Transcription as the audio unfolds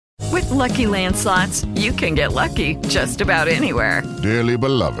Lucky Land Slots, you can get lucky just about anywhere. Dearly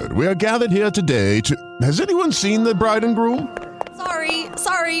beloved, we are gathered here today to... Has anyone seen the bride and groom?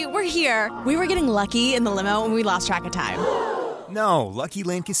 Sorry, we're here. We were getting lucky in the limo and we lost track of time. No, Lucky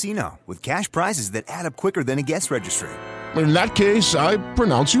Land Casino, with cash prizes that add up quicker than a guest registry. In that case, I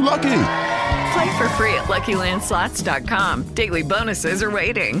pronounce you lucky. Play for free at LuckyLandSlots.com. Daily bonuses are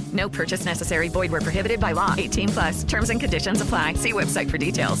waiting. No purchase necessary. Void where prohibited by law. 18+. Terms and conditions apply. See website for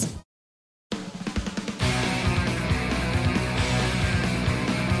details.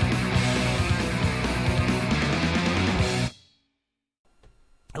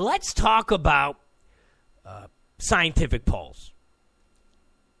 Let's talk about scientific polls.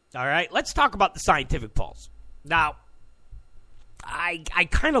 All right? Let's talk about the scientific polls. Now, I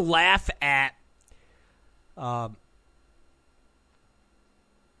kind of laugh at a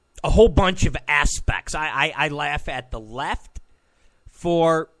whole bunch of aspects. I laugh at the left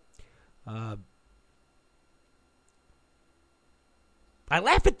for... I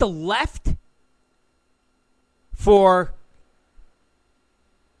laugh at the left for...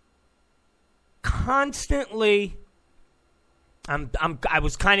 constantly, I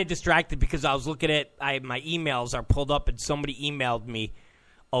was kind of distracted because I was looking at my emails are pulled up and somebody emailed me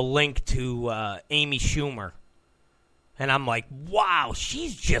a link to Amy Schumer, and I'm like, wow,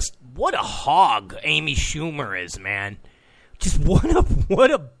 she's just what a hog Amy Schumer is, man. Just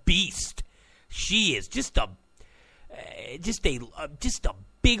what a beast she is. Just a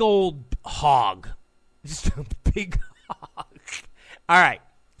big old hog. Just a big hog. All right.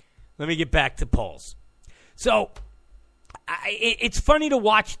 Let me get back to polls. So, it's funny to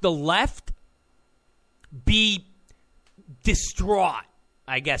watch the left be distraught,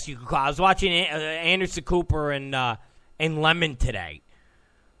 I guess you could call it. I was watching Anderson Cooper and Lemon today.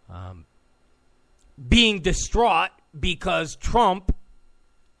 Being distraught because Trump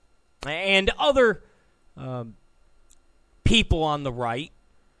and other people on the right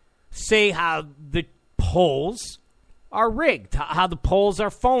say how the polls are rigged, how the polls are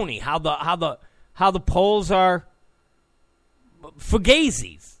phony, how the polls are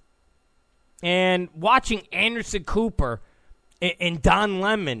fugazis. And watching Anderson Cooper and Don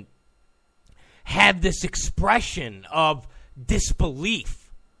Lemon have this expression of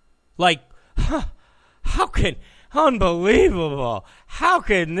disbelief. Like, how can, unbelievable, how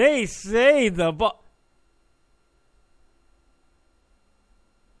can they say and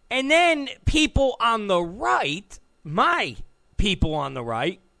then people on the right, my people on the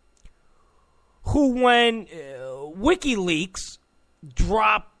right, who when WikiLeaks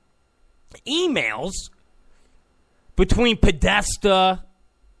drop emails between Podesta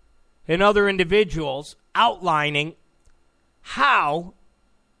and other individuals outlining how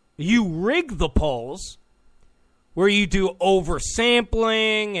you rig the polls, where you do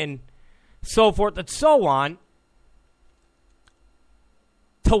oversampling and so forth and so on,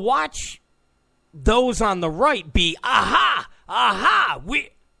 to watch those on the right be, we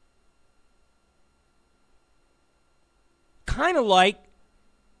kind of like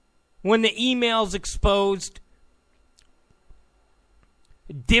when the emails exposed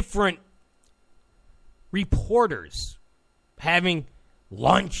different reporters having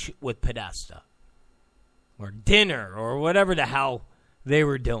lunch with Podesta or dinner or whatever the hell they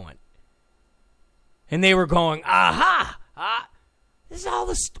were doing. And they were going, this is all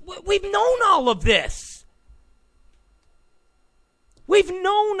this. We've known all of this. We've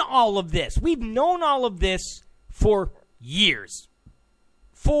known all of this. We've known all of this for years.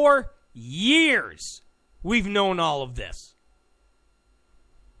 For years, we've known all of this.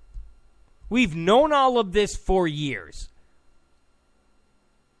 We've known all of this for years.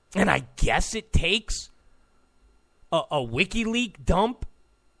 And I guess it takes a WikiLeaks dump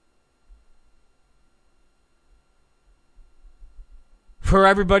for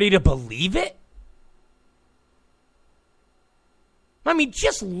everybody to believe it? I mean,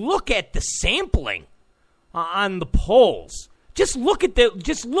 just look at the sampling on the polls. Just look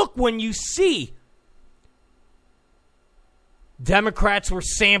when you see Democrats were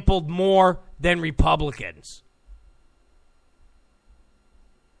sampled more than Republicans.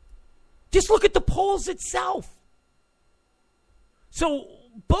 Just look at the polls itself. So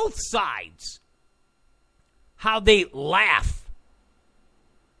both sides, how they laugh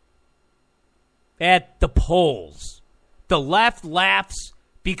at the polls. The left laughs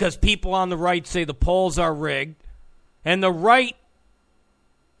because people on the right say the polls are rigged, and the right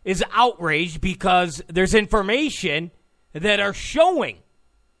is outraged because there's information that are showing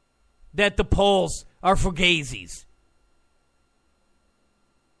that the polls are fugazis.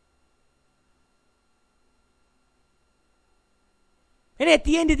 And at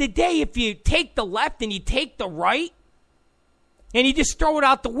the end of the day, if you take the left and you take the right, and you just throw it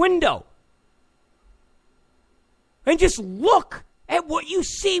out the window, and just look at what you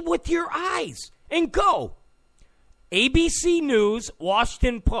see with your eyes, and go. ABC News,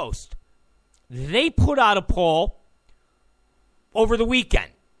 Washington Post, they put out a poll over the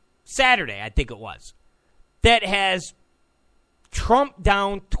weekend, Saturday, I think it was, that has Trump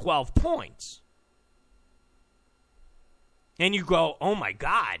down 12 points. And you go, oh my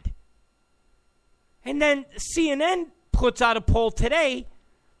God. And then CNN puts out a poll today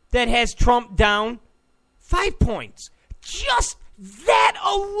that has Trump down 5 points. Just that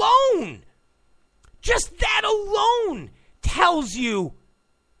alone tells you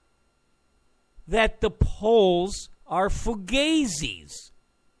that the polls are fugazis.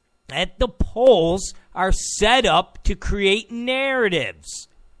 That the polls are set up to create narratives.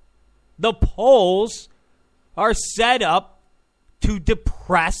 The polls are set up to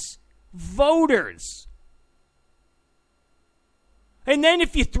depress voters. And then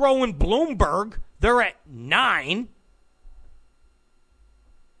if you throw in Bloomberg, they're at 9.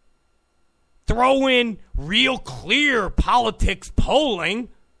 Throw in Real Clear Politics polling,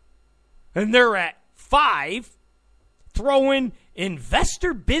 and they're at 5. Throw in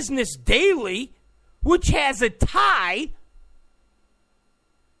Investor Business Daily, which has a tie.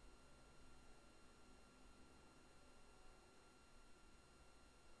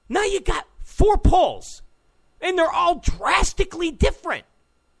 Now you got 4 polls, and they're all drastically different.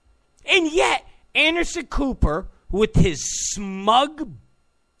 And yet, Anderson Cooper, with his smug,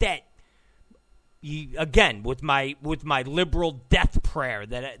 again, with my liberal death prayer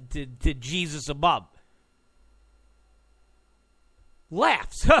to Jesus above,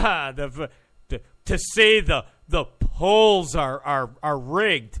 laughs to say the polls are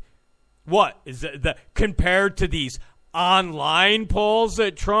rigged. What is the compared to these online polls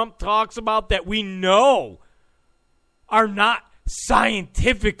that Trump talks about that we know are not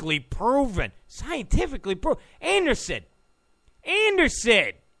scientifically proven? Scientifically proven. Anderson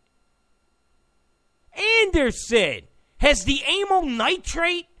has the amyl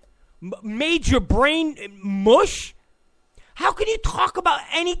nitrate made your brain mush? How can you talk about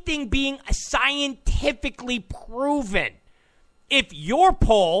anything being scientifically proven if your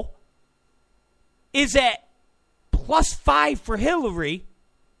poll is at +5 for Hillary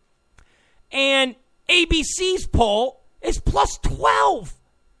and ABC's poll is +12?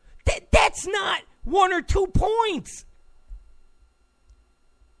 That's not 1 or 2 points.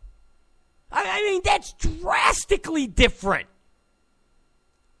 I mean, that's drastically different.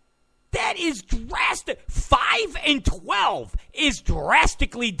 That is drastic. 5 and 12 is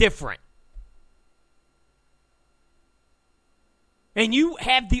drastically different. And you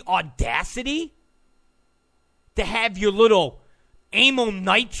have the audacity to have your little amyl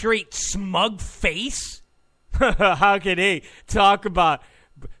nitrate smug face? How can he talk about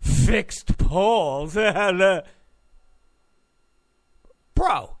fixed polls?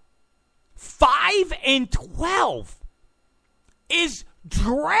 Bro, 5 and 12 is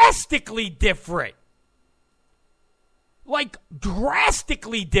drastically different. Like,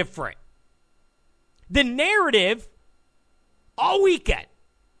 drastically different. The narrative all weekend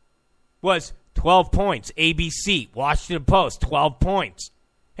was 12 points. ABC, Washington Post, 12 points.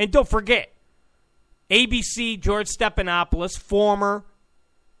 And don't forget, ABC, George Stephanopoulos, former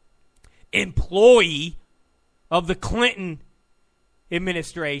employee of the Clinton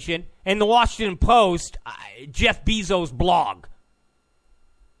administration, and the Washington Post, Jeff Bezos' blog.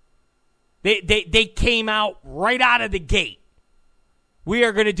 They came out right out of the gate. We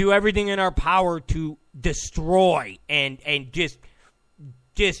are going to do everything in our power to destroy and just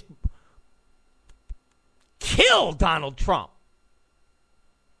kill Donald Trump.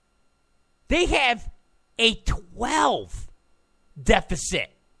 They have a 12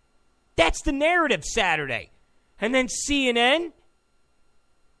 deficit. That's the narrative Saturday. And then CNN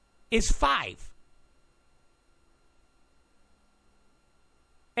is 5.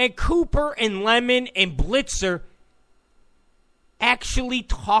 And Cooper and Lemon and Blitzer actually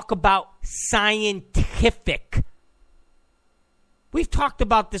talk about scientific. We've talked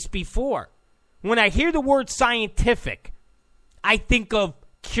about this before. When I hear the word scientific, I think of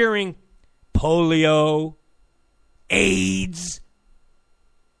curing polio, AIDS,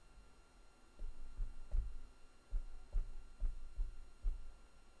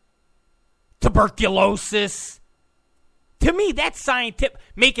 tuberculosis. To me, that's scientific.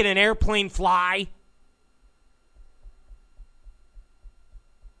 Making an airplane fly.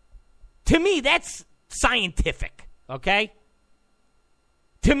 To me, that's scientific, okay?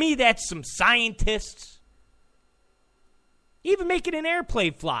 To me, that's some scientists Even making an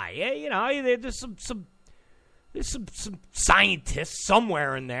airplane fly. There's some scientists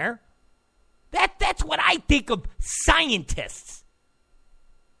somewhere in there. That's what I think of scientists.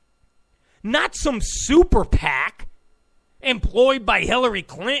 Not some super PAC employed by Hillary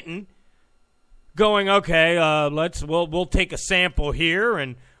Clinton going, okay, we'll take a sample here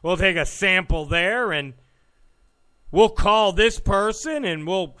and we'll take a sample there and we'll call this person and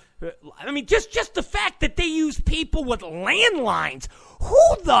just the fact that they use people with landlines.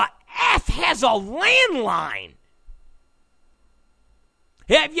 Who the F has a landline?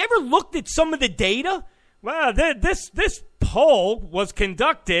 Have you ever looked at some of the data? Well, this poll was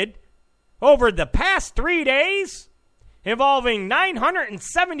conducted over the past 3 days involving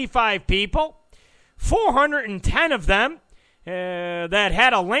 975 people, 410 of them that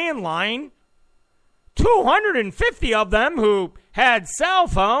had a landline, 250 of them who had cell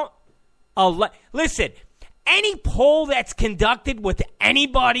phone. Listen, any poll that's conducted with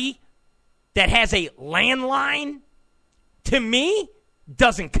anybody that has a landline, to me,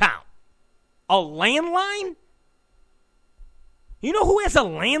 doesn't count. A landline? You know who has a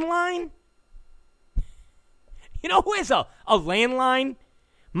landline? You know who has a landline?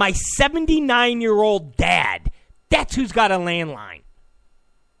 My 79-year-old dad. That's who's got a landline.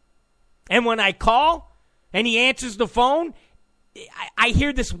 And when I call and he answers the phone, I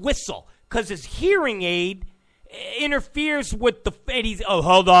hear this whistle because his hearing aid interferes with the... And he's,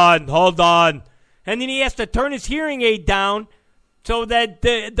 hold on. And then he has to turn his hearing aid down so that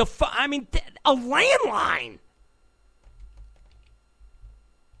a landline.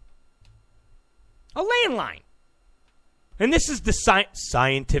 A landline. And this is the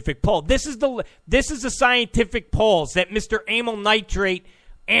scientific poll. This is the scientific polls that Mr. Amyl Nitrate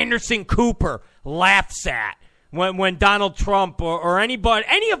Anderson Cooper laughs at when Donald Trump or any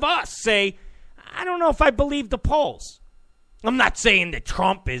of us say, I don't know if I believe the polls. I'm not saying that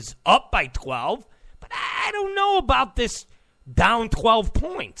Trump is up by 12, but I don't know about this down 12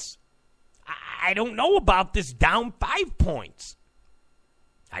 points. I don't know about this down 5 points.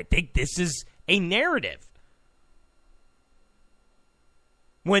 I think this is a narrative.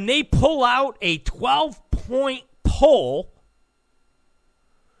 When they pull out a 12-point poll,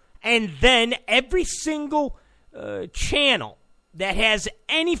 and then every single channel that has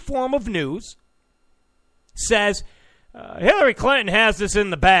any form of news says, Hillary Clinton has this in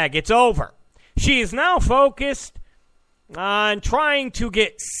the bag. It's over. She is now focused on trying to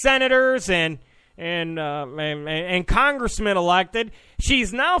get senators and congressmen elected.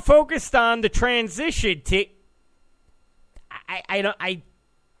 She's now focused on the transition.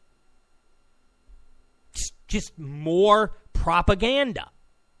 Just more propaganda.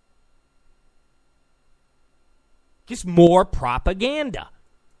 Just more propaganda.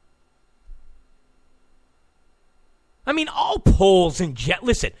 I mean, all polls in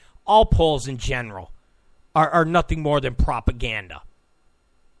general are nothing more than propaganda.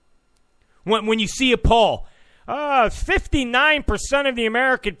 When you see a poll, 59% of the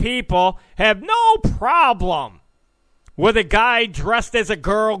American people have no problem with a guy dressed as a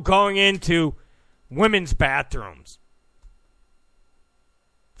girl going into women's bathrooms.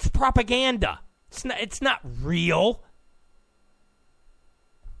 It's propaganda. It's not real.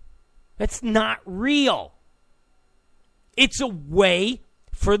 It's not real. It's a way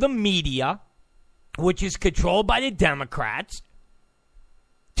for the media, which is controlled by the Democrats,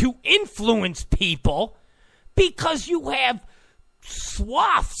 to influence people because you have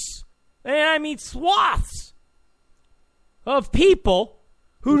swaths, and I mean swaths, of people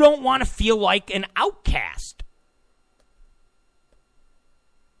who don't want to feel like an outcast.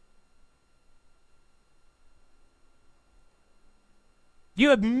 You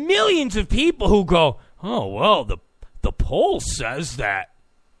have millions of people who go, oh, well, the poll says that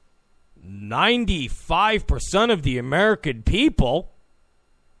 95% of the American people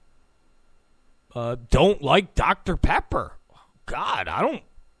don't like Dr. Pepper. God,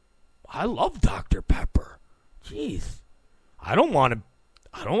 I love Dr. Pepper. Jeez. You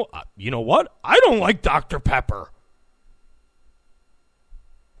know what? I don't like Dr. Pepper.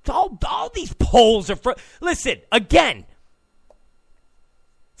 All these polls are listen, again,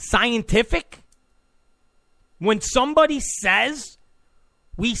 scientific. When somebody says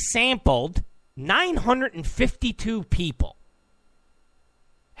we sampled 952 people,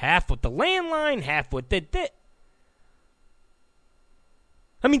 half with the landline, half with the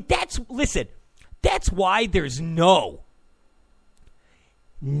I mean, that's why there's no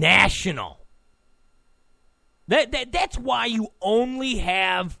national. That's why you only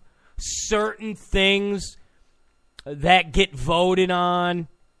have certain things that get voted on.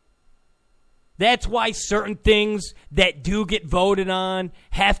 That's why certain things that do get voted on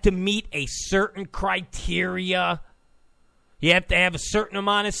have to meet a certain criteria. You have to have a certain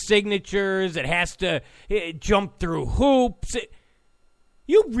amount of signatures. It has to jump through hoops.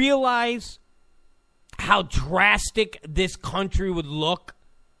 You realize how drastic this country would look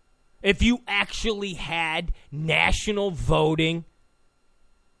if you actually had national voting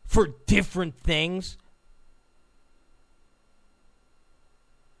for different things?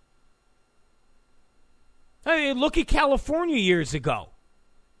 I mean, look at California years ago.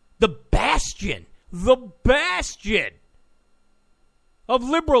 The bastion of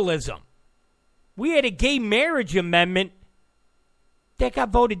liberalism. We had a gay marriage amendment that got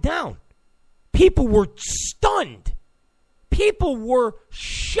voted down. People were stunned. People were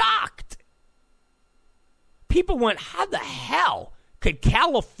shocked. People went, how the hell could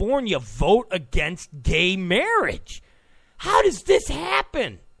California vote against gay marriage? How does this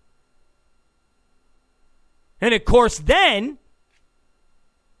happen? And of course, then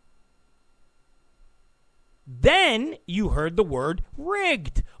you heard the word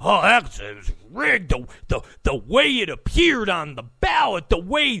rigged. Oh, that's rigged. The way it appeared on the ballot, the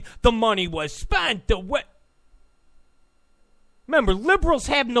way the money was spent, the way. Remember, liberals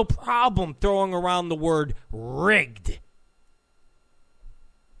have no problem throwing around the word rigged.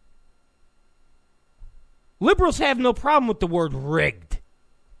 Liberals have no problem with the word rigged.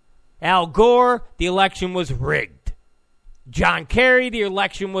 Al Gore, the election was rigged. John Kerry, the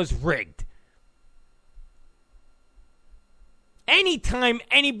election was rigged. Anytime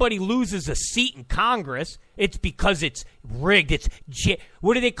anybody loses a seat in Congress, it's because it's rigged. It's,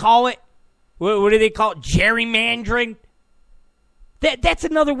 what do they call it? What do they call it? Gerrymandering? That's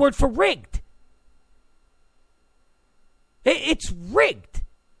another word for rigged. It's rigged.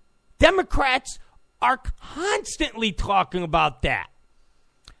 Democrats are constantly talking about that.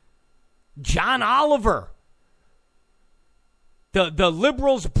 John Oliver, the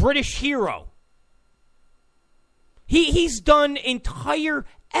liberals' British hero, he's done entire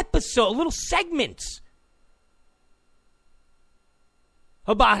little segments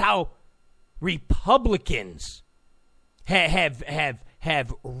about how Republicans have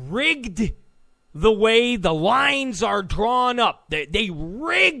rigged the way the lines are drawn up. They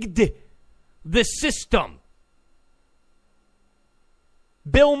rigged the system.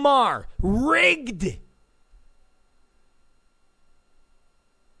 Bill Maher, rigged.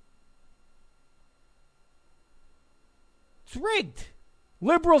 It's rigged.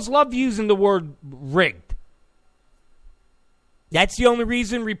 Liberals love using the word rigged. That's the only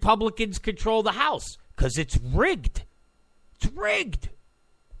reason Republicans control the House, because it's rigged. It's rigged.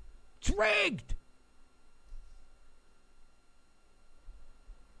 It's rigged.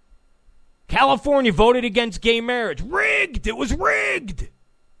 California voted against gay marriage. Rigged. It was rigged.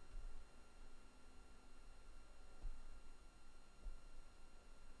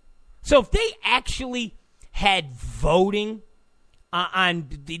 So if they actually had voting on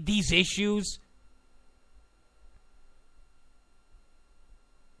these issues,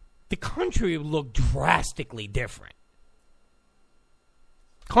 the country would look drastically different.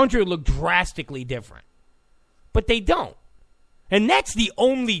 Country would look drastically different. But they don't. And that's the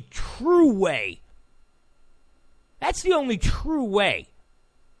only true way. That's the only true way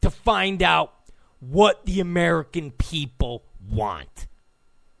to find out what the American people want.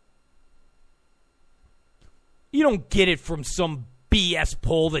 You don't get it from some BS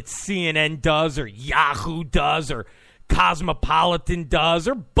poll that CNN does or Yahoo does or Cosmopolitan does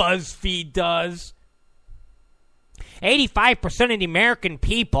or BuzzFeed does. 85% of the American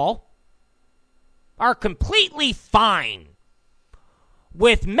people are completely fine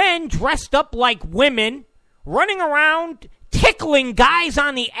with men dressed up like women running around tickling guys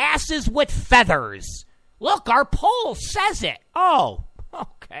on the asses with feathers. Look, our poll says it. Oh,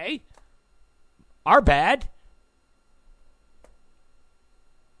 okay. Our bad.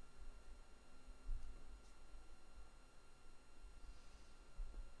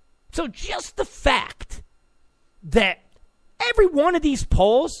 So just the fact that every one of these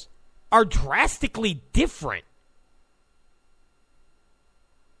polls are drastically different.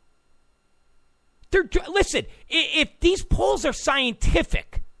 Listen, if these polls are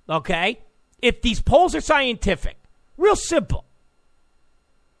scientific, okay? If these polls are scientific, real simple.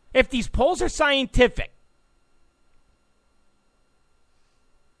 If these polls are scientific,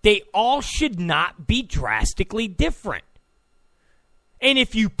 they all should not be drastically different. And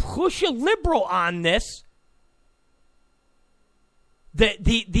if you push a liberal on this,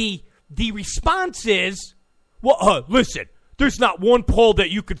 the response is, well, listen, there's not one poll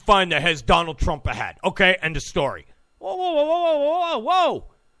that you could find that has Donald Trump ahead. Okay, end of story. Whoa.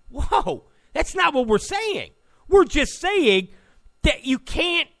 That's not what we're saying. We're just saying that you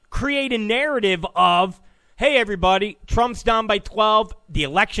can't create a narrative of, hey, everybody, Trump's down by 12, the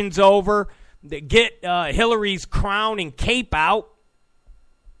election's over, get Hillary's crown and cape out.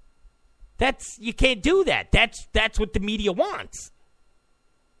 You can't do that. That's what the media wants.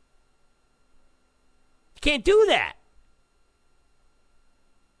 You can't do that.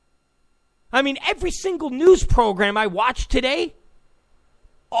 I mean, every single news program I watched today,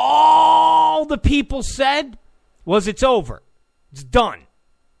 all the people said was it's over. It's done.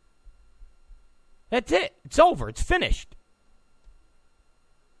 That's it. It's over. It's finished.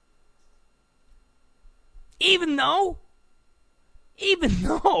 Even though, if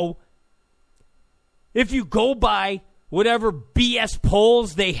you go by whatever BS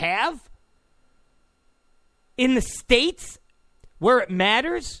polls they have, in the states where it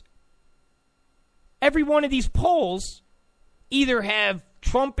matters, every one of these polls either have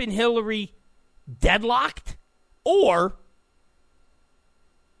Trump and Hillary deadlocked or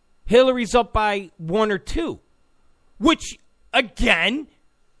Hillary's up by 1 or 2, which, again,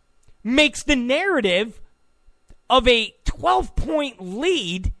 makes the narrative of a 12-point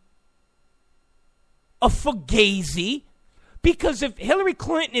lead a fugazi, because if Hillary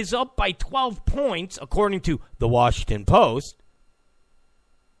Clinton is up by 12 points, according to the Washington Post,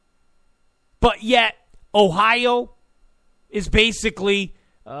 but yet Ohio is basically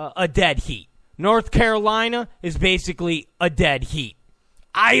a dead heat. North Carolina is basically a dead heat.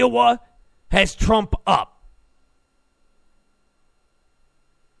 Iowa has Trump up.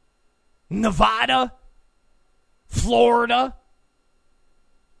 Nevada, Florida,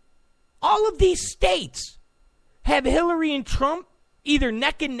 all of these states have Hillary and Trump either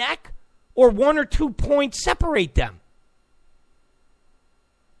neck and neck or 1 or 2 points separate them.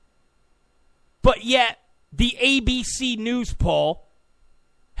 But yet, the ABC News poll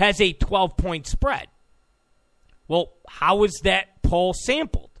has a 12-point spread. Well, how is that poll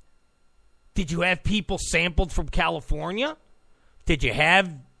sampled? Did you have people sampled from California? Did you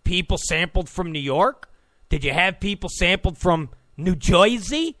have people sampled from New York? Did you have people sampled from New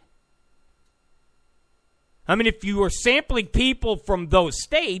Jersey? I mean, if you were sampling people from those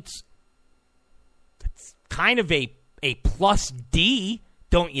states, that's kind of a plus D,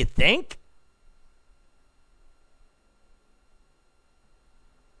 don't you think?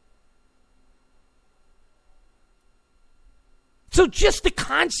 So just the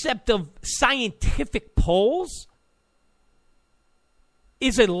concept of scientific polls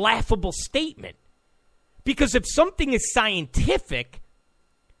is a laughable statement. Because if something is scientific,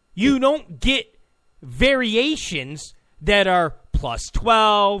 you don't get variations that are plus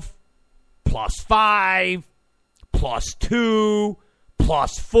 12, plus 5, plus 2,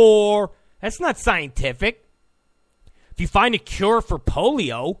 plus 4. That's not scientific. If you find a cure for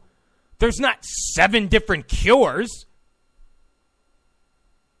polio, there's not 7 different cures.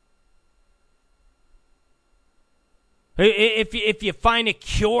 If you find a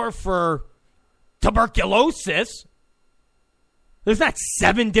cure for tuberculosis, there's not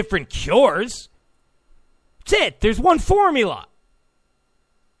 7 different cures. That's it. There's one formula.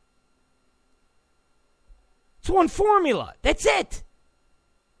 It's one formula. That's it.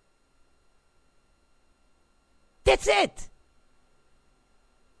 That's it.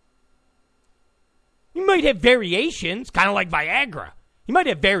 You might have variations, kind of like Viagra. You might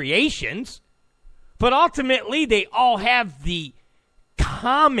have variations, but ultimately they all have the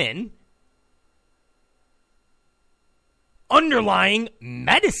common underlying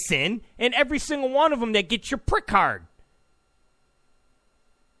medicine in every single one of them that gets your prick hard.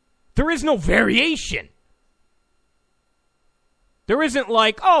 There is no variation. There isn't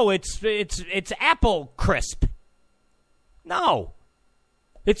like, oh, it's apple crisp. No.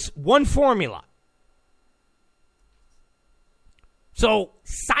 It's one formula. So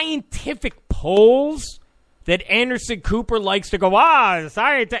scientific polls that Anderson Cooper likes to go, it's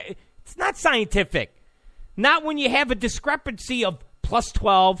not scientific. Not when you have a discrepancy of plus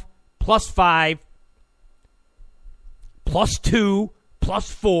 12, plus 5, plus 2,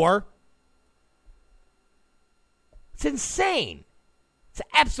 plus 4. It's insane. It's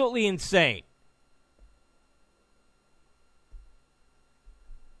absolutely insane.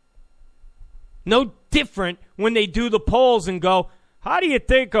 No different when they do the polls and go, how do you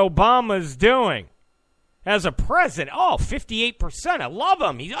think Obama's doing as a president? Oh, 58%. I love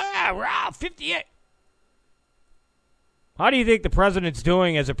him. He's 58. How do you think the president's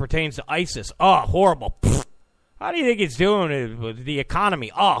doing as it pertains to ISIS? Oh, horrible. Pfft. How do you think he's doing with the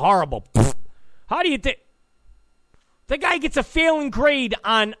economy? Oh, horrible. Pfft. How do you think? The guy gets a failing grade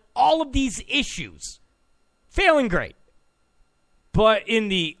on all of these issues. Failing grade. But in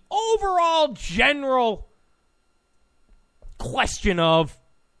the overall general question of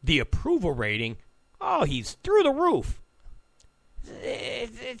the approval rating, oh, he's through the roof.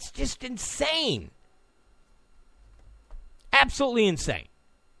 It's just insane. Absolutely insane.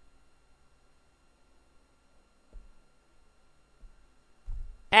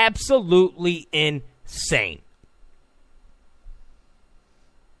 Absolutely insane.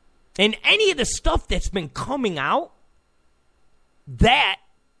 And any of the stuff that's been coming out, that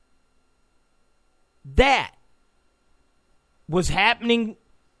was happening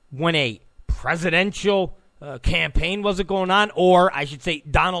when a presidential campaign wasn't going on, or I should say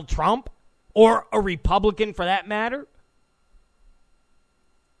Donald Trump, or a Republican for that matter,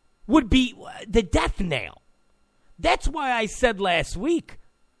 would be the death nail. That's why I said last week,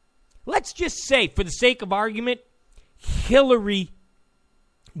 let's just say, for the sake of argument, Hillary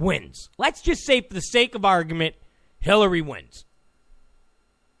wins. Let's just say, for the sake of argument, Hillary wins.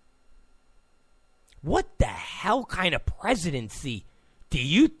 What the hell kind of presidency do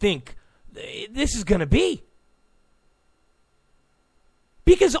you think this is going to be?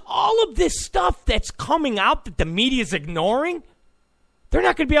 Because all of this stuff that's coming out that the media's ignoring, they're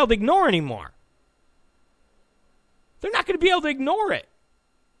not going to be able to ignore anymore. They're not going to be able to ignore it.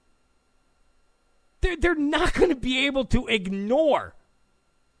 They're not going to be able to ignore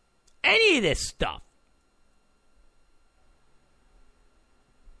any of this stuff.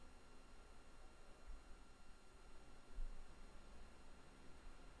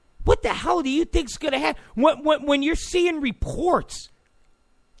 What the hell do you think's going to happen? When you're seeing reports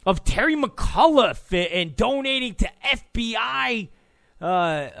of Terry McAuliffe and donating to FBI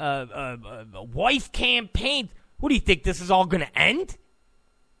wife campaigns, what do you think, this is all going to end?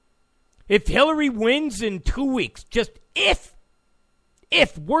 If Hillary wins in 2 weeks, just if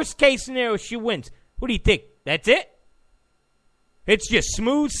worst case scenario she wins, what do you think? That's it? It's just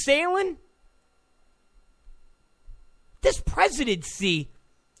smooth sailing? This presidency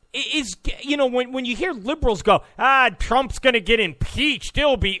is, you know, when you hear liberals go, Trump's going to get impeached,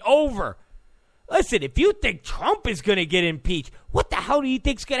 it'll be over. Listen, if you think Trump is going to get impeached, what the hell do you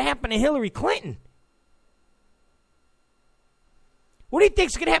think's going to happen to Hillary Clinton? What do you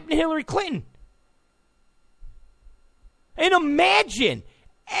think's going to happen to Hillary Clinton? And imagine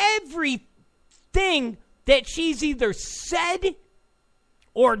everything that she's either said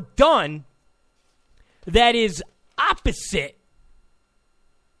or done that is opposite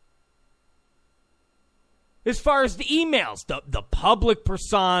as far as the emails, the public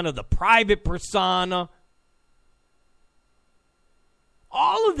persona, the private persona,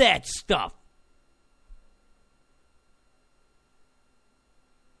 all of that stuff.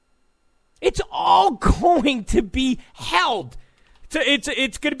 It's all going to be held.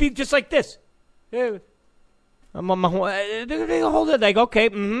 It's going to be just like this. They hold it. They go, okay,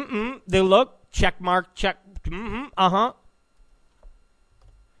 They look, check mark, check, You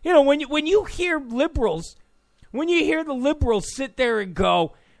know, when you hear liberals, when you hear the liberals sit there and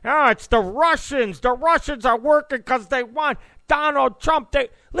go, it's the Russians. The Russians are working because they want Donald Trump.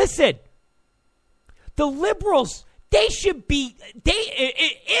 Listen, the liberals, they should be,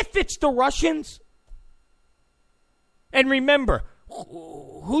 if it's the Russians, and remember,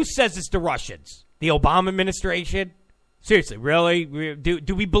 who says it's the Russians? The Obama administration? Seriously, really?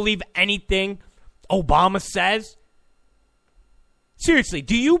 Do we believe anything Obama says? Seriously,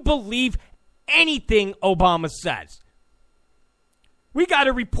 do you believe anything Obama says? We got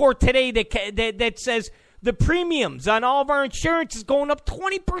a report today that says the premiums on all of our insurance is going up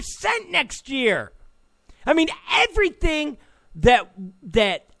 20% next year. I mean, everything that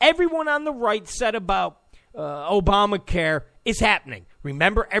everyone on the right said about Obamacare is happening.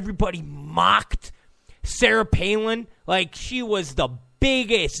 Remember, everybody mocked Sarah Palin like she was the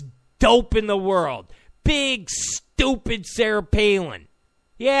biggest dope in the world. Big, stupid Sarah Palin.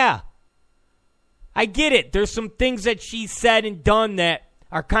 Yeah. I get it. There's some things that she said and done that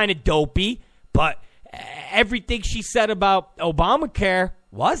are kind of dopey, but everything she said about Obamacare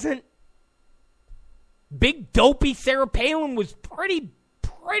wasn't. Big dopey Sarah Palin was pretty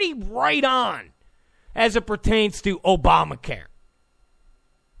right on as it pertains to Obamacare.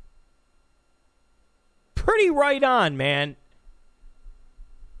 Pretty right on, man.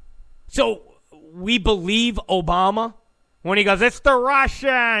 So we believe Obama when he goes, it's the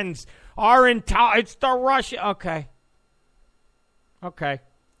Russians. It's the Russian. Okay.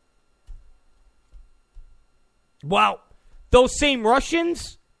 Well, those same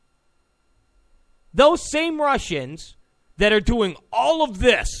Russians that are doing all of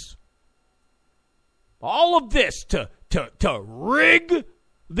this to rig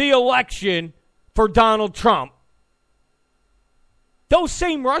the election for Donald Trump, those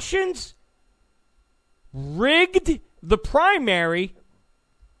same Russians rigged the primary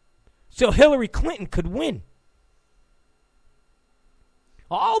so Hillary Clinton could win.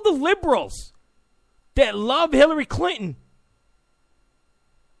 All the liberals that love Hillary Clinton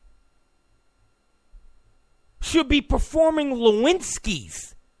should be performing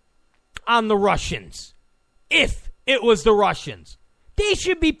Lewinsky's on the Russians. If it was the Russians, they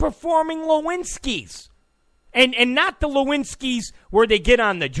should be performing Lewinsky's. And not the Lewinsky's where they get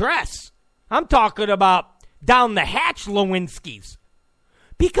on the dress. I'm talking about down the hatch Lewinsky's.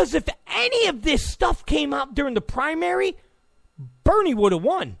 Because if any of this stuff came out during the primary, Bernie would have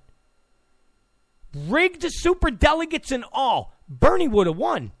won. Rigged superdelegates and all, Bernie would have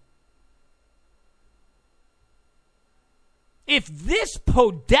won. If this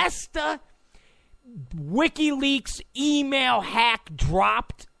Podesta WikiLeaks email hack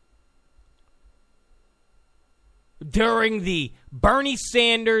dropped during the Bernie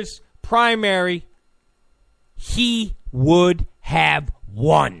Sanders primary, he would have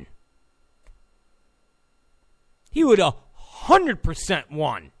won. He would have 100%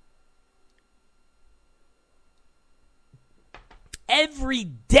 won. Every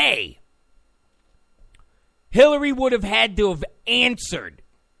day, Hillary would have had to have answered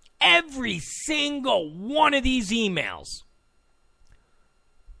every single one of these emails.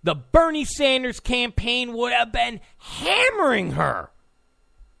 The Bernie Sanders campaign would have been hammering her.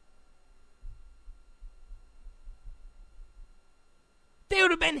 They would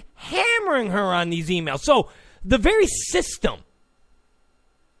have been hammering her on these emails. So the very system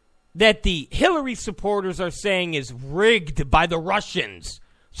that the Hillary supporters are saying is rigged by the Russians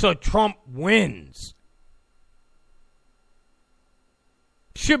so Trump wins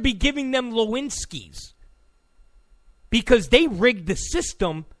should be giving them Lewinsky's, because they rigged the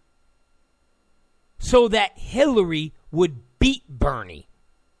system so that Hillary would beat Bernie.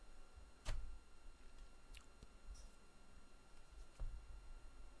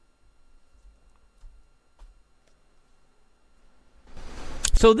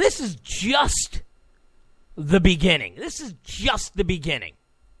 So this is just the beginning. This is just the beginning.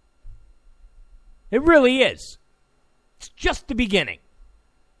 It really is. It's just the beginning.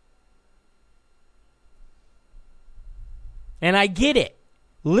 And I get it.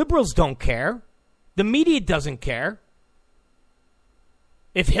 Liberals don't care. The media doesn't care.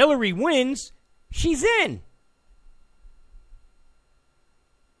 If Hillary wins, she's in.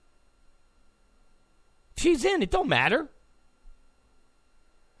 She's in. It don't matter.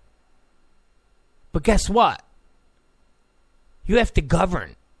 But guess what? You have to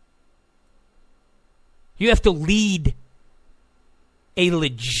govern. You have to lead a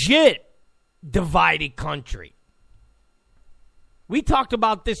legit divided country. We talked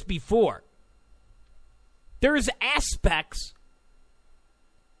about this before. There's aspects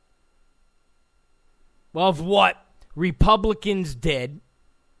of what Republicans did,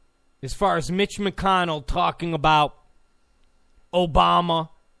 as far as Mitch McConnell talking about Obama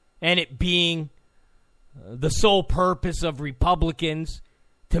and it being the sole purpose of Republicans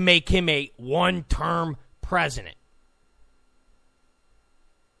to make him a one-term president.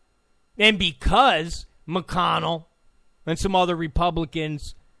 And because McConnell and some other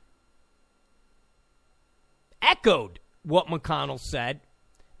Republicans echoed what McConnell said,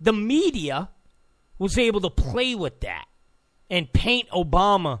 the media was able to play with that and paint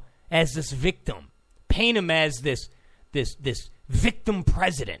Obama as this victim, paint him as this victim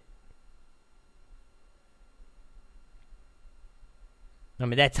president. I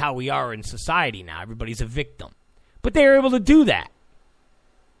mean, that's how we are in society now. Everybody's a victim. But they were able to do that.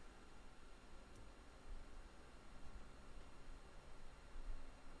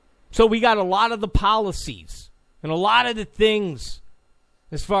 So we got a lot of the policies and a lot of the things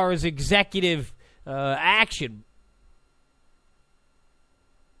as far as executive action,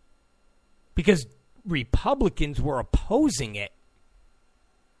 because Republicans were opposing it,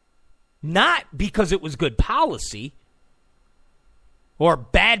 not because it was good policy or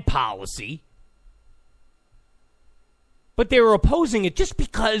bad policy, but they were opposing it just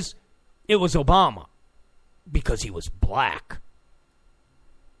because it was Obama, because he was black.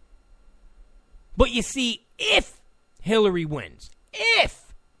 But you see, if Hillary wins,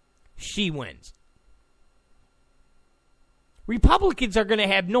 if she wins, Republicans are going to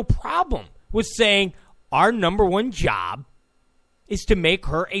have no problem with saying our number one job is to make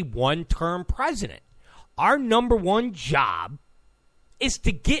her a one-term president. Our number one job is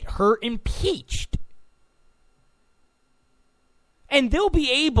to get her impeached. And they'll be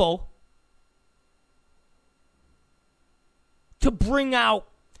able to bring out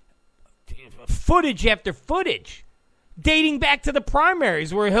footage after footage dating back to the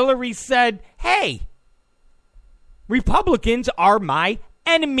primaries where Hillary said, hey, Republicans are my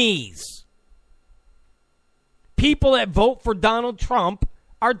enemies. People that vote for Donald Trump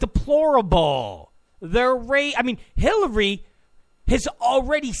are deplorable. Hillary has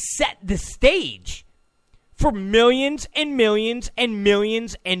already set the stage for millions and millions and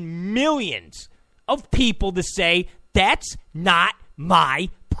millions and millions of people to say, that's not my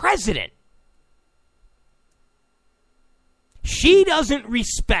president. She doesn't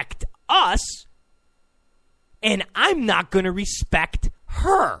respect us, and I'm not going to respect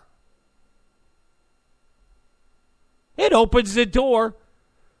her. It opens the door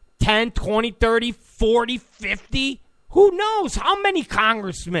 10, 20, 30, 40, 50. Who knows how many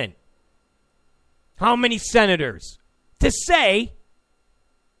congressmen, how many senators to say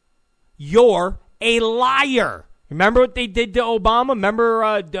you're a liar. Remember what they did to Obama?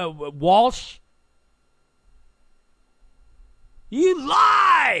 Remember Walsh? You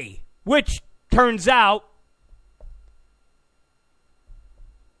lie! Which turns out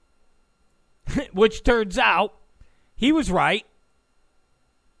he was right.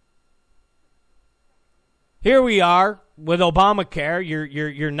 Here we are with Obamacare.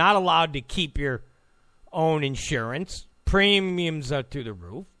 You're not allowed to keep your own insurance. Premiums are through the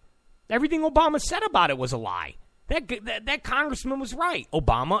roof. Everything Obama said about it was a lie. That congressman was right.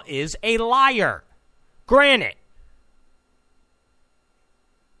 Obama is a liar. Granted,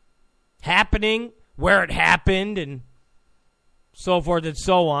 happening where it happened and so forth and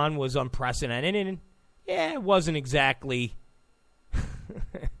so on was unprecedented. And yeah, it wasn't exactly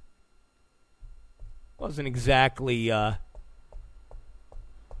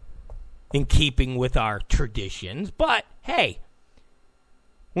in keeping with our traditions. But hey,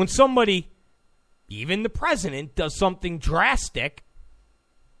 when somebody, even the president, does something drastic,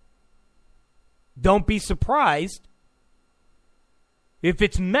 don't be surprised if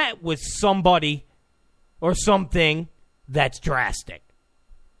it's met with somebody or something that's drastic.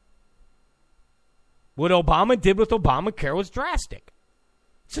 What Obama did with Obamacare was drastic.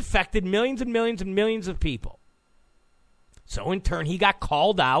 It's affected millions and millions and millions of people. So in turn, he got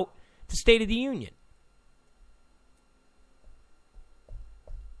called out to State of the Union.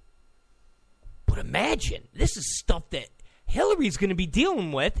 But imagine, this is stuff that Hillary's going to be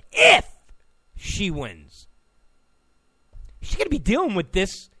dealing with if she wins. She's going to be dealing with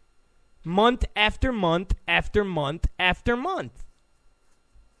this month after month after month after month.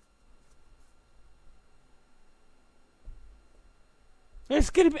 It's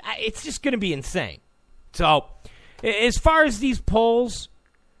just going to be insane. So, as far as these polls,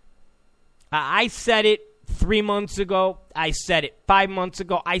 I said it 3 months ago. I said it 5 months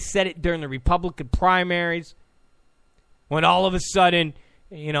ago. I said it during the Republican primaries when all of a sudden,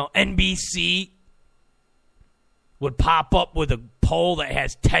 NBC would pop up with a poll that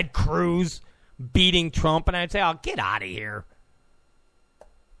has Ted Cruz beating Trump, and I'd say, oh, get out of here.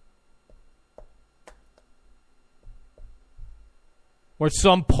 Or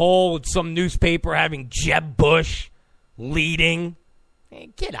some poll with some newspaper having Jeb Bush leading. Hey,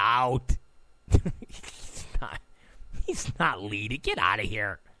 get out. He's not leading. Get out of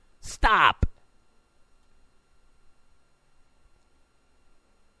here. Stop.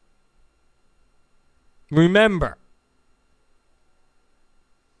 Remember,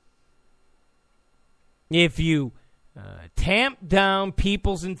 if you tamp down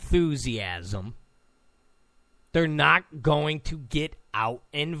people's enthusiasm, they're not going to get out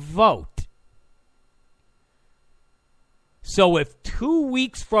and vote. So if 2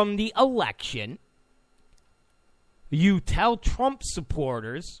 weeks from the election, you tell Trump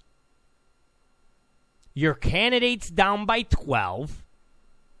supporters your candidate's down by 12,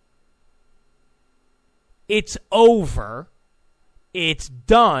 it's over, it's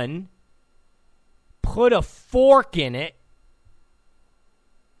done, put a fork in it,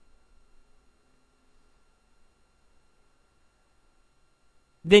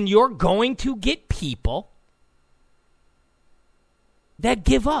 then you're going to get people that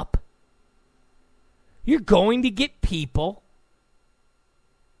give up. You're going to get people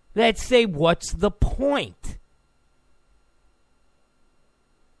that say, what's the point?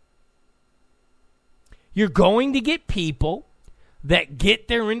 You're going to get people that get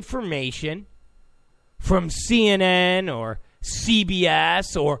their information from CNN or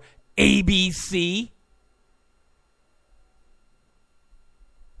CBS or ABC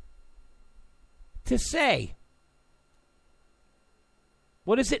to say,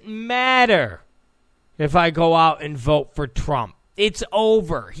 what does it matter if I go out and vote for Trump? It's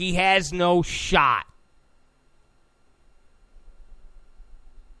over. He has no shot.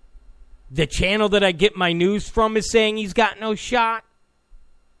 The channel that I get my news from is saying he's got no shot.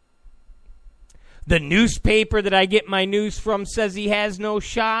 The newspaper that I get my news from says he has no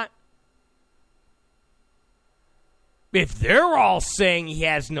shot. If they're all saying he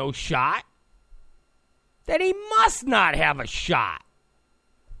has no shot, then he must not have a shot.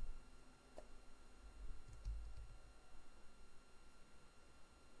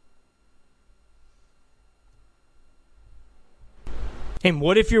 And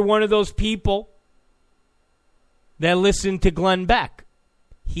what if you're one of those people that listen to Glenn Beck?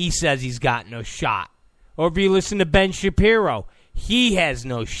 He says he's got no shot. Or if you listen to Ben Shapiro, he has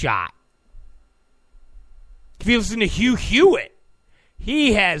no shot. If you listen to Hugh Hewitt,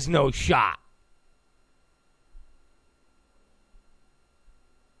 he has no shot.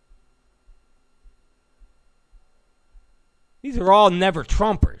 These are all never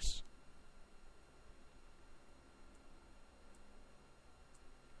Trumpers.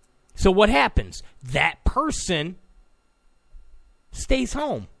 So what happens? That person stays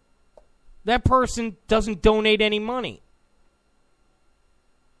home. That person doesn't donate any money.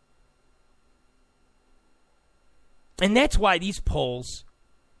 And that's why these polls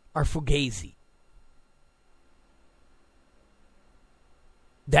are fugazi.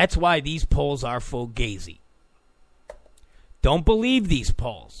 That's why these polls are fugazi. Don't believe these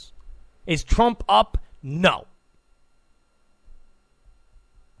polls. Is Trump up? No.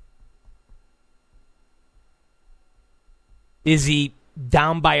 Is he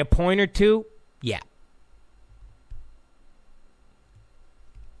down by a point or two? Yeah.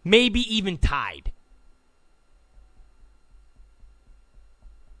 Maybe even tied.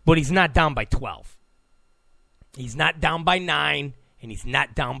 But he's not down by 12. He's not down by 9, and he's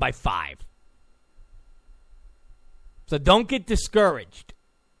not down by 5. So don't get discouraged.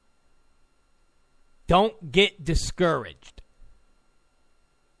 Don't get discouraged.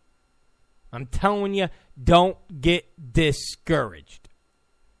 I'm telling you, don't get discouraged.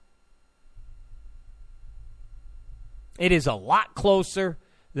 It is a lot closer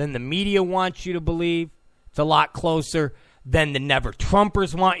than the media wants you to believe. It's a lot closer than the Never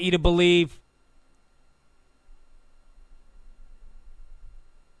Trumpers want you to believe.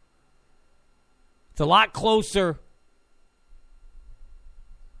 It's a lot closer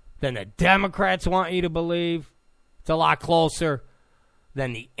than the Democrats want you to believe. It's a lot closer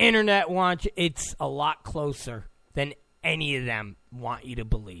than the internet wants you. It's a lot closer than any of them want you to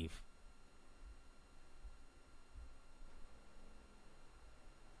believe.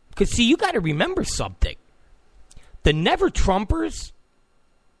 Because, see, you got to remember something. The Never Trumpers,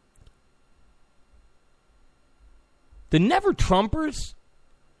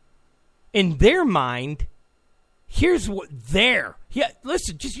 in their mind, here's what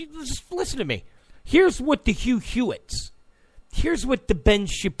listen, just listen to me. Here's what the Hugh Hewitts, here's what the Ben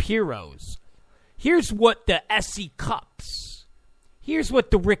Shapiros, here's what the S.E. Cups, here's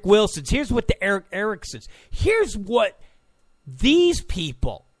what the Rick Wilsons, here's what the Eric Ericksons, here's what these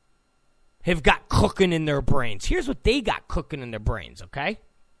people have got cooking in their brains. Here's what they got cooking in their brains, okay?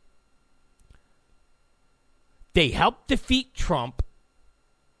 They helped defeat Trump.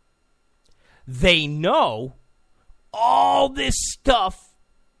 They know all this stuff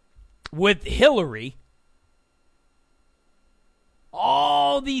with Hillary,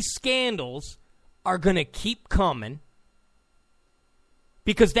 all these scandals are going to keep coming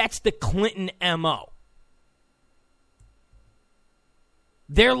because that's the Clinton MO.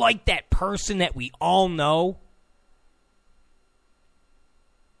 They're like that person that we all know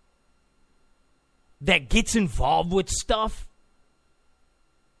that gets involved with stuff.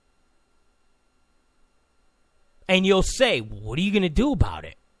 And you'll say, what are you going to do about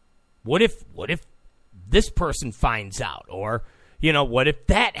it? What if this person finds out? Or, what if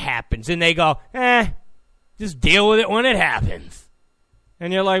that happens? And they go, just deal with it when it happens.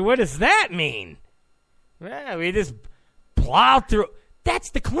 And you're like, what does that mean? We just plow through.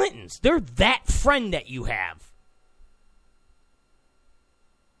 That's the Clintons. They're that friend that you have.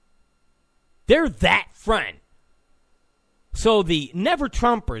 They're that friend. So the Never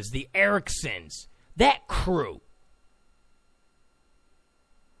Trumpers, the Ericksons, that crew,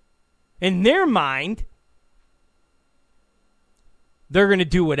 in their mind, they're going to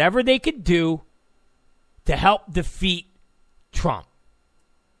do whatever they could do to help defeat Trump.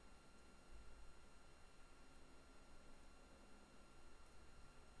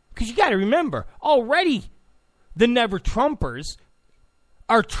 Because you got to remember, already the Never Trumpers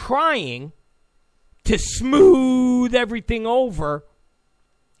are trying to smooth everything over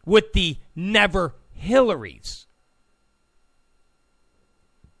with the Never Hillarys.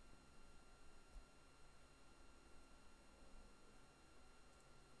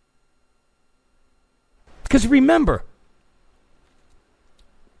 Because remember,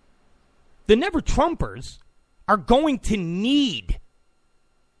 the Never-Trumpers are going to need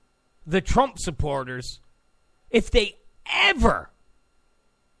the Trump supporters if they ever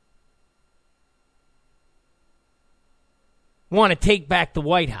want to take back the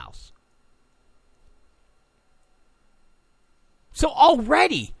White House. So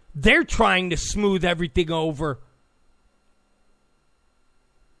already they're trying to smooth everything over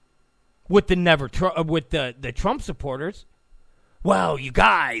with the Trump supporters. Well, you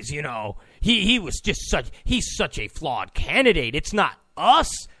guys, he's such a flawed candidate. It's not us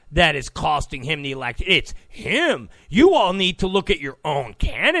that is costing him the election. It's him. You all need to look at your own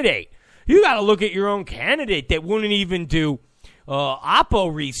candidate. You got to look at your own candidate that wouldn't even do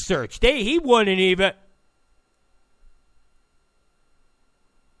Oppo research. He wouldn't even.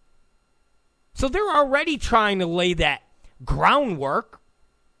 So they're already trying to lay that groundwork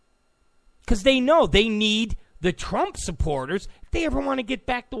because they know they need the Trump supporters if they ever want to get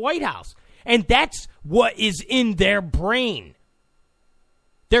back the White House. And that's what is in their brain.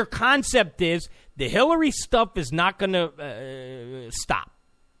 Their concept is the Hillary stuff is not going to stop.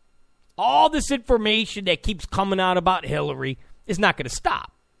 All this information that keeps coming out about Hillary is not going to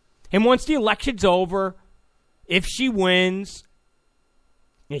stop. And once the election's over, if she wins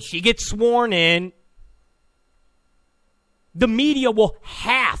and she gets sworn in, the media will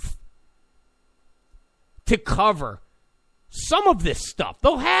have to cover some of this stuff.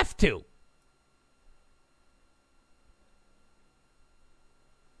 They'll have to.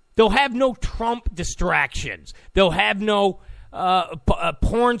 They'll have no Trump distractions. They'll have no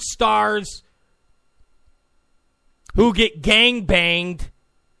porn stars who get gangbanged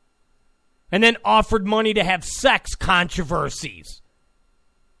and then offered money to have sex controversies.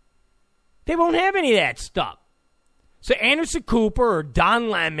 They won't have any of that stuff. So Anderson Cooper or Don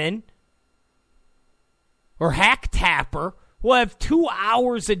Lemon or Hack Tapper will have 2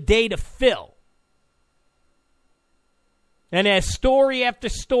 hours a day to fill. And as story after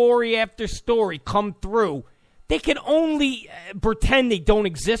story after story come through, they can only pretend they don't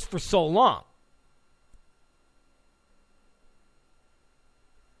exist for so long.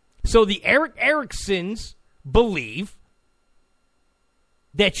 So the Eric Ericksons believe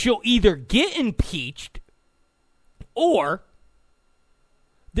that she'll either get impeached or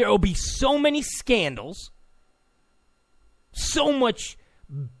there will be so many scandals, so much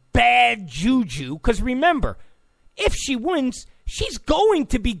bad juju. Because remember, if she wins, she's going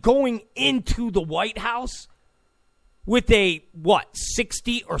to be going into the White House with a,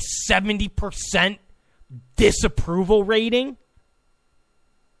 60 or 70% disapproval rating?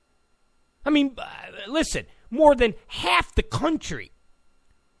 I mean, listen, more than half the country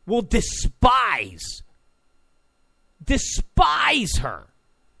will despise her.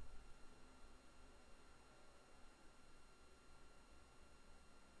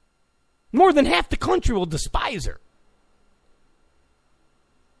 More than half the country will despise her.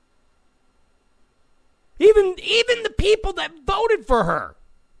 Even the people that voted for her,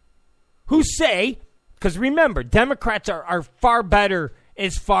 who say, because remember, Democrats are far better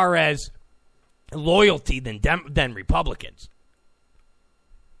as far as loyalty than Republicans.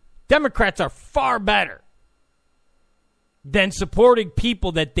 Democrats are far better than supporting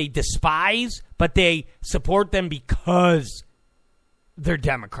people that they despise, but they support them because they're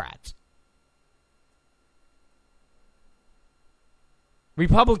Democrats.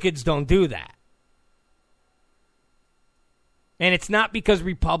 Republicans don't do that. And it's not because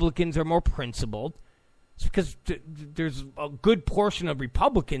Republicans are more principled. It's because there's a good portion of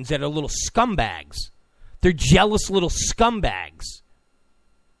Republicans that are little scumbags. They're jealous little scumbags.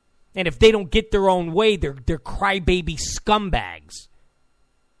 And if they don't get their own way, they're crybaby scumbags.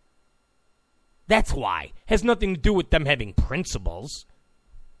 That's why. It has nothing to do with them having principles.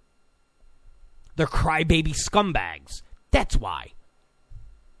 They're crybaby scumbags. That's why.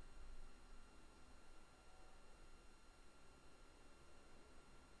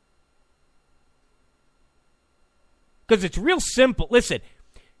 Because it's real simple. Listen,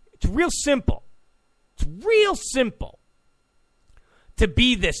 it's real simple. It's real simple to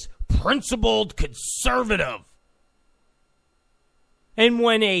be this principled conservative. And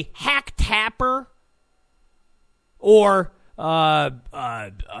when a Hack Tapper or Wolf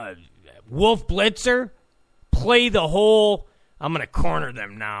Blitzer play the whole, I'm going to corner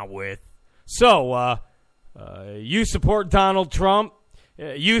them now with, you support Donald Trump,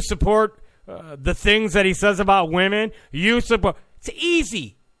 you support the things that he says about women, it's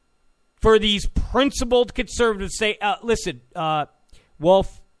easy for these principled conservatives to say, listen,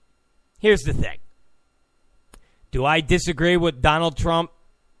 Wolf, here's the thing. Do I disagree with Donald Trump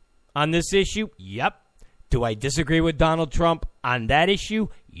on this issue? Yep. Do I disagree with Donald Trump on that issue?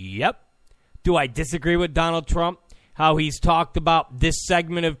 Yep. Do I disagree with Donald Trump, how he's talked about this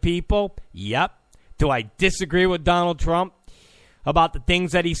segment of people? Yep. Do I disagree with Donald Trump about the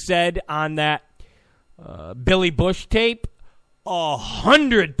things that he said on that Billy Bush tape?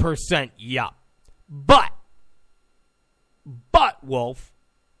 100% yep. But, Wolf,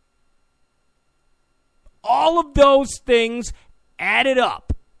 all of those things added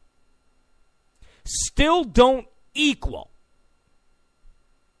up still don't equal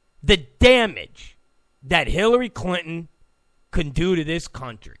the damage that Hillary Clinton can do to this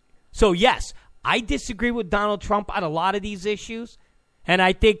country. So, yes, I disagree with Donald Trump on a lot of these issues, and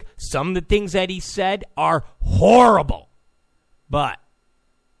I think some of the things that he said are horrible. But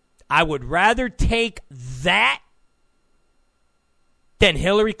I would rather take that than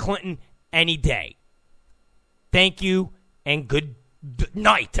Hillary Clinton any day. Thank you and good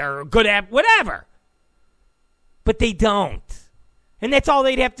night or good whatever. But they don't. And that's all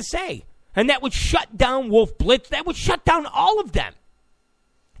they'd have to say. And that would shut down Wolf Blitz. That would shut down all of them.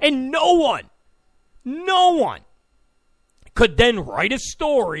 And no one could then write a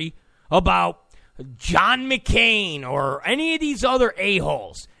story about John McCain or any of these other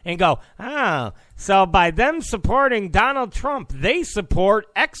a-holes and go, oh, so by them supporting Donald Trump, they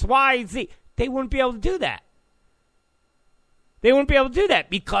support XYZ. They wouldn't be able to do that. They wouldn't be able to do that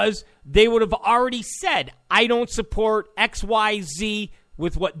because they would have already said, I don't support XYZ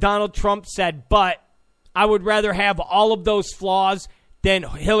with what Donald Trump said, but I would rather have all of those flaws than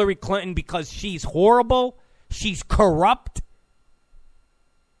Hillary Clinton because she's horrible, she's corrupt.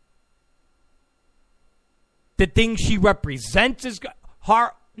 The thing she represents is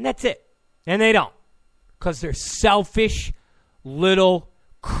hard, and that's it. And they don't because they're selfish little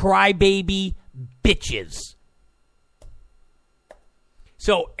crybaby bitches.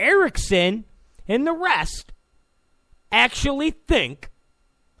 So Erickson and the rest actually think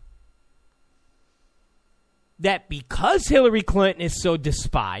that because Hillary Clinton is so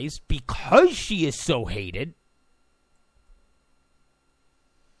despised, because she is so hated,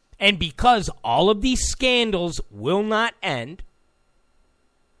 and because all of these scandals will not end,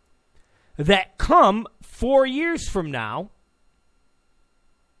 that come 4 years from now,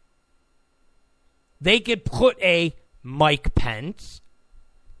 they could put a Mike Pence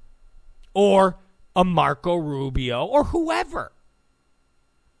or a Marco Rubio or whoever.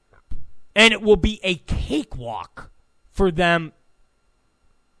 And it will be a cakewalk for them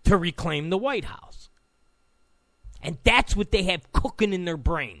to reclaim the White House. And that's what they have cooking in their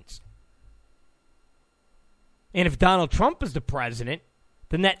brains. And if Donald Trump is the president,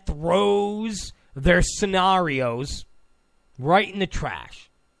 then that throws their scenarios right in the trash.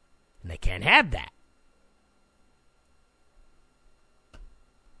 And they can't have that.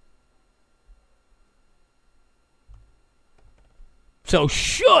 So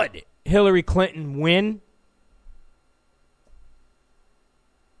should Hillary Clinton win,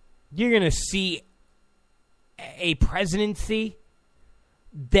 you're going to see a presidency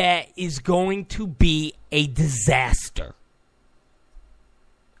that is going to be a disaster.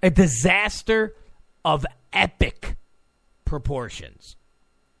 A disaster of epic proportions.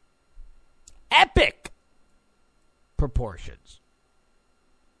 Epic proportions.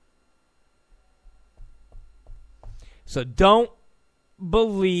 So don't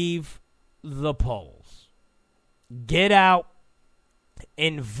believe the polls. Get out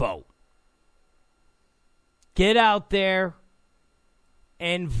and vote. Get out there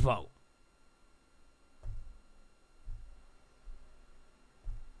and vote.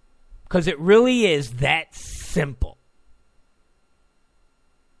 Because it really is that simple.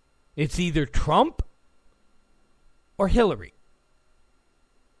 It's either Trump or Hillary.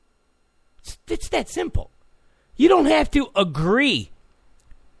 It's that simple. You don't have to agree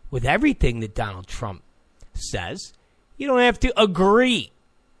with everything that Donald Trump says. You don't have to agree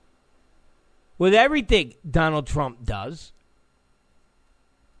with everything Donald Trump does.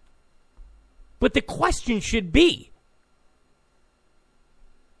 But the question should be,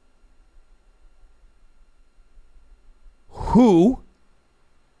 who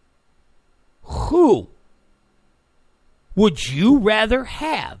would you rather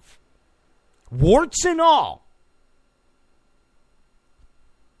have, warts and all,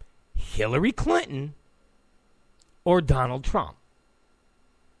 Hillary Clinton or Donald Trump?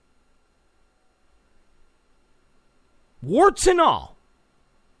 Warts and all.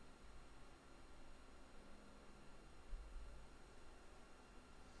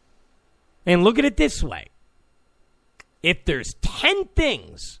 And look at it this way. If there's 10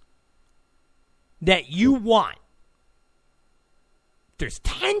 things that you want, there's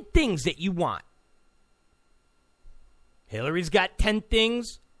 10 things that you want Hillary's got 10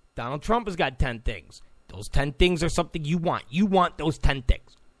 things. Donald Trump has got 10 things. Those 10 things are something you want. You want those 10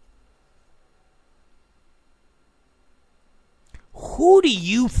 things. Who do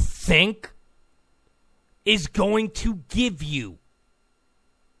you think is going to give you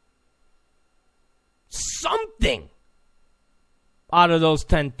something out of those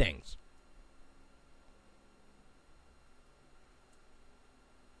 10 things?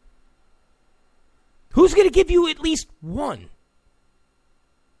 Who's going to give you at least one?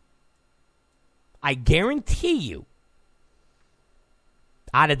 I guarantee you,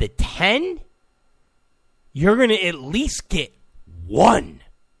 out of the 10, you're going to at least get one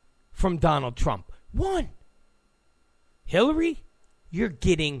from Donald Trump. One. Hillary, you're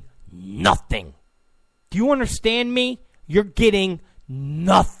getting nothing. Do you understand me? You're getting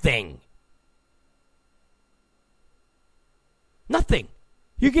nothing. Nothing.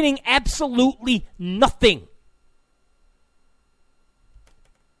 You're getting absolutely nothing.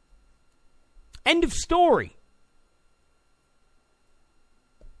 End of story.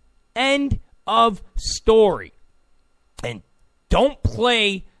 End of story. And don't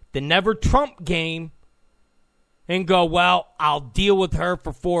play the never Trump game and go, well, I'll deal with her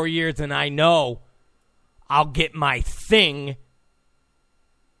for 4 years and I know I'll get my thing.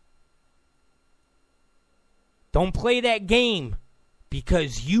 Don't play that game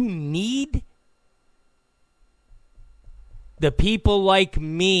because you need the people like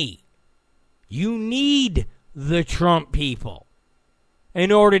me. You need the Trump people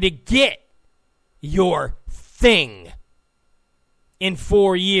in order to get your thing in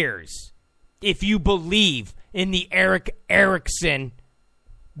 4 years. If you believe in the Eric Erickson,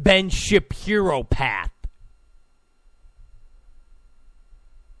 Ben Shapiro path.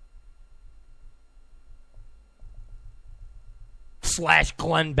 /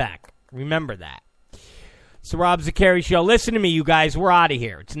 Glenn Beck. Remember that. It's the Rob Zakari Show. Listen to me, you guys. We're out of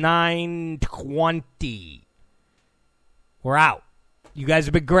here. It's 9:20. We're out. You guys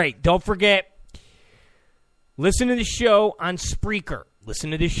have been great. Don't forget, listen to the show on Spreaker. Listen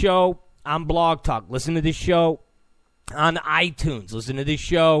to the show on Blog Talk. Listen to the show on iTunes. Listen to the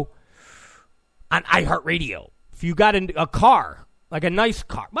show on iHeartRadio. If you got a car, like a nice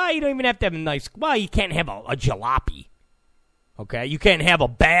car, well, you don't even have to have a nice, well, you can't have a jalopy. Okay? You can't have a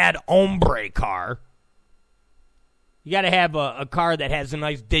bad hombre car. You got to have a car that has a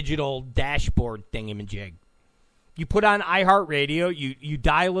nice digital dashboard thingamajig. You put on iHeartRadio, you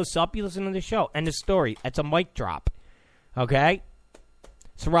dial us up, you listen to the show. End of story. That's a mic drop. Okay?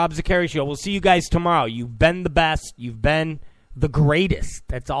 It's the Rob Zakari Show. We'll see you guys tomorrow. You've been the best. You've been the greatest.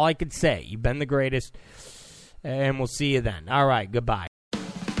 That's all I could say. You've been the greatest. And we'll see you then. All right. Goodbye.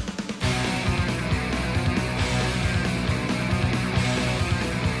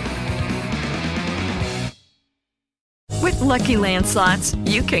 With Lucky Land Slots,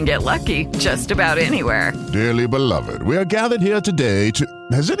 you can get lucky just about anywhere. Dearly beloved, we are gathered here today to...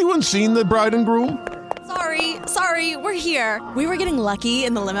 Has anyone seen the bride and groom? Sorry, we're here. We were getting lucky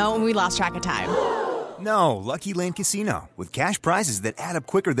in the limo and we lost track of time. No, Lucky Land Casino, with cash prizes that add up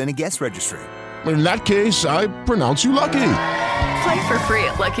quicker than a guest registry. In that case, I pronounce you lucky. Play for free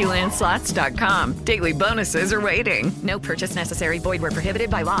at LuckyLandSlots.com. Daily bonuses are waiting. No purchase necessary. Void where prohibited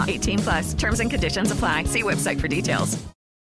by law. 18+. Terms and conditions apply. See website for details.